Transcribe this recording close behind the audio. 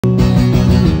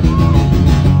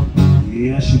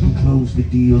she can close the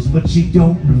deals, but she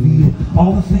don't reveal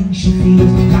all the things she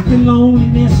feels, like the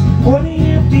loneliness or the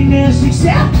emptiness,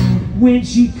 except when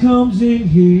she comes in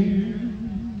here.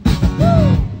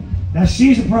 Now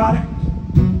she's a product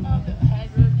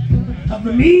of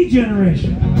the me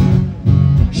generation.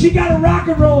 She got a rock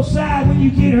and roll side when you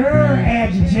get her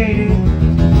agitated.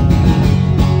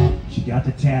 She got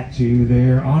the tattoo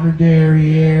there on her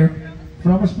derriere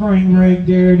from a spring break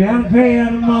there down in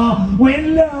Panama,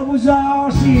 when love was all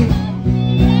she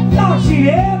thought she'd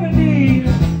ever need.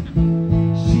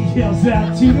 She yells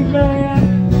out to the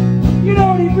man, you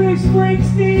know he brings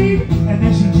Springsteen, and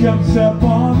then she jumps up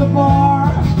on the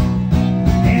bar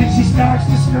and she starts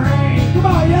to scream. Come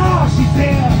on y'all, she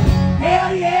said,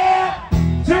 hell yeah,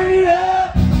 turn it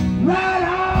up, right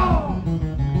on.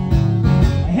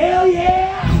 Hell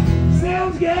yeah,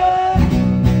 sounds good.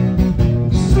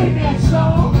 Sing that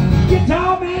song,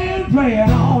 guitar man playing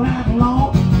all night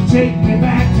long. Take me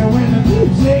back to when the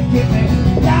music hit me.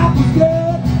 Life was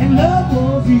good and love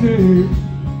was easy.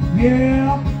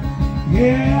 Yeah,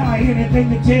 yeah, anything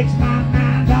that takes my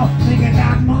mind off thinking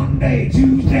about Monday,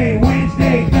 Tuesday,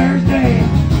 Wednesday, Thursday.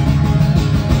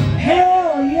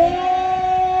 Hell yeah!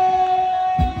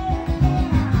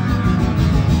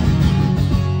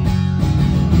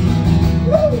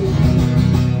 Woo!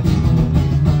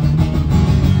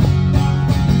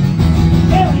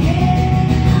 Hell yeah!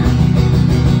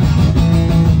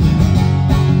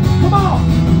 Come on,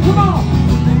 come on!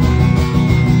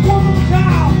 One more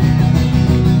time!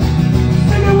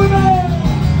 Sing it with me!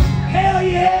 Hell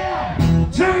yeah!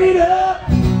 Turn it up!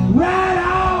 Right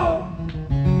on!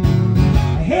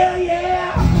 Hell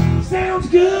yeah! Sounds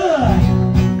good!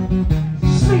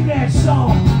 Sing that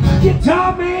song!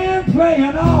 Guitar man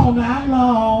playing all night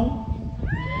long.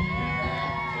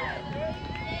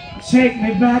 Take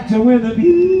me back to where the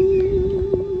music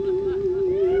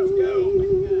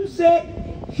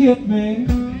hit me.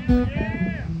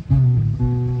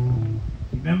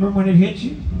 Remember when it hit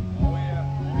you?